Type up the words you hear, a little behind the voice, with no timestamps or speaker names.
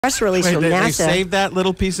press release from NASA. They saved that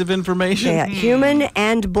little piece of information? Yeah, human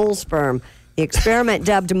and bull sperm. The experiment,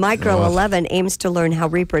 dubbed Micro 11, aims to learn how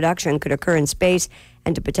reproduction could occur in space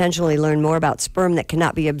and to potentially learn more about sperm that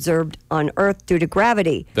cannot be observed on Earth due to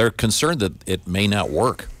gravity. They're concerned that it may not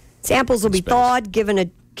work. Samples will be thawed, given a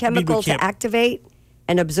chemical to activate,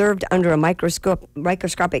 and observed under a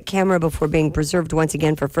microscopic camera before being preserved once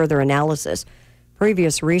again for further analysis.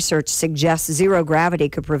 Previous research suggests zero gravity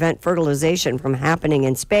could prevent fertilization from happening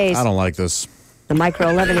in space. I don't like this. The Micro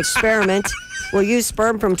 11 experiment will use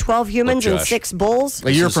sperm from 12 humans and 6 bulls.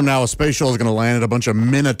 A year from now, a space shuttle is going to land and a bunch of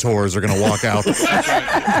minotaurs are going to walk out.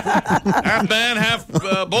 Half man, half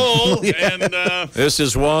bull. And this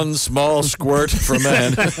is one small squirt for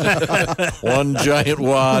men, one giant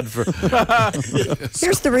wad for...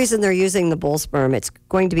 Here's the reason they're using the bull sperm. It's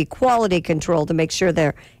going to be quality control to make sure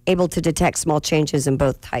they're able to detect small changes in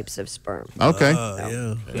both types of sperm. Okay.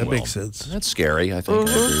 Yeah, that makes sense. That's scary, I think.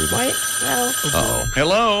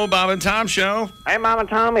 Hello, Bob and Tom Show. Hey, Mom and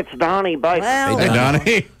Tom, it's Donnie Baker. Well, Hey,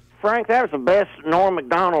 Donnie. Frank, that was the best Norm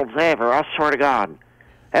McDonald's ever, I swear to God.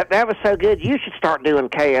 That was so good, you should start doing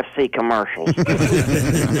KFC commercials.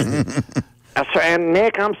 And,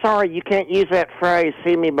 Nick, I'm sorry you can't use that phrase,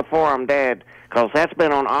 see me before I'm dead, because that's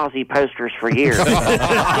been on Aussie posters for years. They'll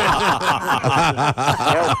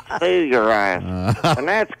sue your ass. And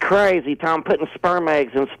that's crazy, Tom, putting sperm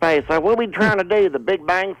eggs in space. Like, what are we trying to do, the Big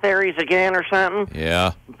Bang Theories again or something?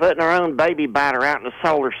 Yeah. Putting our own baby batter out in the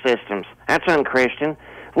solar systems. That's unchristian.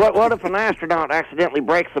 What if an astronaut accidentally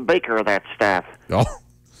breaks the beaker of that stuff? Oh.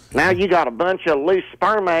 Now you got a bunch of loose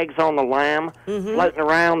sperm eggs on the lamb floating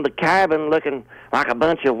around the cabin looking like a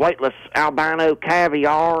bunch of weightless albino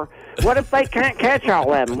caviar. What if they can't catch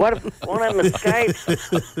all of them? What if one of them escapes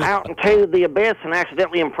out into the abyss and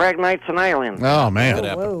accidentally impregnates an alien? Oh, man.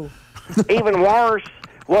 whoa. Even worse,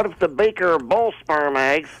 what if the beaker of bull sperm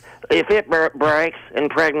eggs, if it breaks,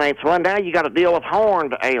 impregnates one, now you got to deal with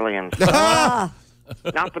horned aliens. Not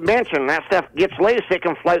to mention, that stuff gets loose, it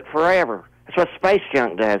can float forever. That's what space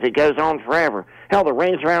junk does. It goes on forever. Hell, the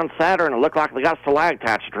rings around Saturn look like they got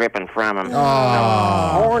stalactites dripping from them.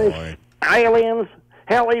 Horned aliens.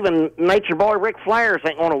 Hell, even nature boy Ric Flairs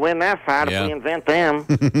ain't going to win that fight if we invent them.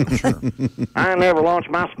 I ain't never launched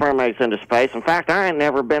my sperm eggs into space. In fact, I ain't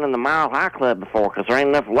never been in the Mile High Club before because there ain't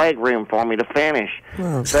enough leg room for me to finish.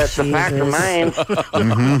 But the fact remains,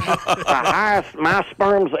 the highest my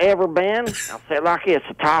sperm's ever been, I'll say it like this,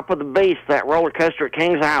 the top of the beast, that roller coaster at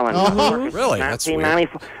Kings Island. Really? That's weird.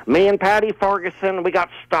 1994. Me and Patty Ferguson, we got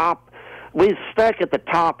stopped. We stuck at the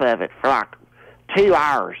top of it for like 2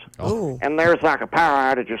 hours. And there's like a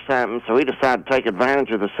power outage or something, so we decided to take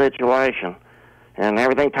advantage of the situation. And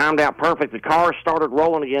everything timed out perfect. The car started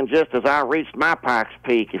rolling again just as I reached my Pikes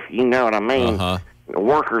Peak, if you know what I mean. The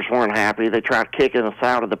workers weren't happy. They tried kicking us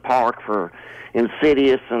out of the park for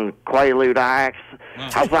insidious and quaalude acts.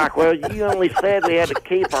 I was like, well, you only said we had to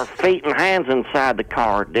keep our feet and hands inside the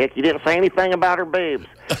car, Dick. You didn't say anything about her boobs.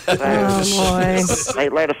 Oh, boy. They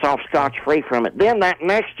let us off scotch-free from it. Then that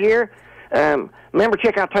next year, remember,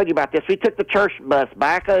 Chick, I told you about this. We took the church bus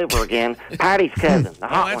back over again. Patty's cousin, the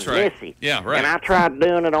hot that's one, right. Missy. Yeah, right. And I tried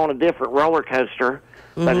doing it on a different roller coaster,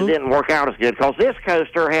 but it didn't work out as good because this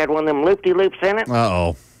coaster had one of them loop-de-loops in it.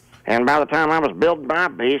 Uh-oh. And by the time I was building my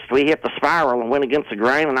beast, we hit the spiral and went against the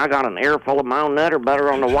grain, and I got an earful of my own nutter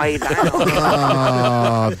butter on the way down.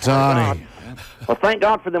 Oh, Donnie. Well, thank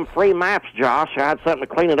God for them free maps, Josh. I had something to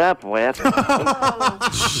clean it up with.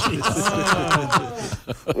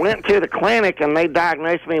 Went to the clinic, and they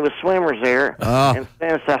diagnosed me with swimmer's ear. And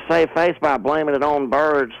since I saved face by blaming it on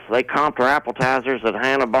birds, they comped our appetizers at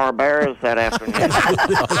Hanna-Barbera's that afternoon.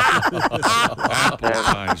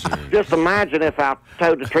 Just imagine if I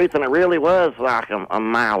told the truth and it really was like a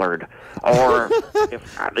mallard. Or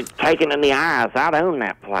if I'd taken in the eyes, I'd own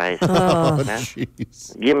that place.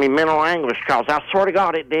 Jeez. Give me mental anguish, because I swear to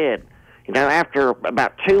God it did. You know, after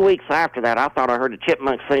about 2 weeks after that, I thought I heard the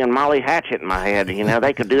chipmunks singing Molly Hatchet in my head. You know,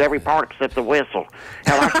 they could do every part except the whistle.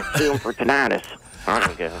 Hell, I could sue them for tinnitus. I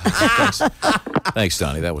can go. Thanks,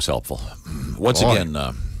 Donnie. That was helpful. Once again...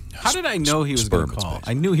 How did I know he was going to call?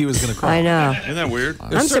 I knew he was going to call. I know. Isn't that weird?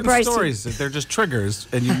 There's I'm certain surprised stories that they're just triggers,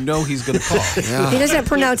 and you know he's going to call. He doesn't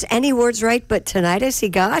pronounce any words right, but tinnitus he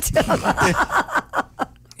got.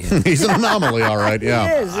 He's an anomaly, all right,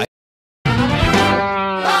 yeah. He is.